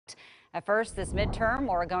At first, this midterm,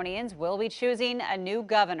 Oregonians will be choosing a new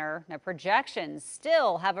governor. Now, projections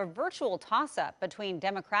still have a virtual toss-up between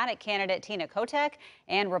Democratic candidate Tina Kotek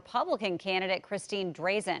and Republican candidate Christine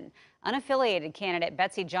Drazan. Unaffiliated candidate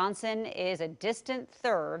Betsy Johnson is a distant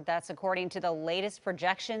third. That's according to the latest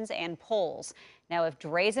projections and polls. Now, if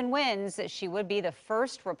Drazan wins, she would be the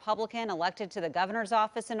first Republican elected to the governor's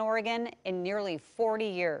office in Oregon in nearly 40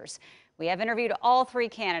 years. We have interviewed all three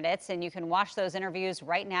candidates, and you can watch those interviews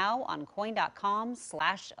right now on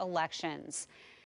coin.com/elections.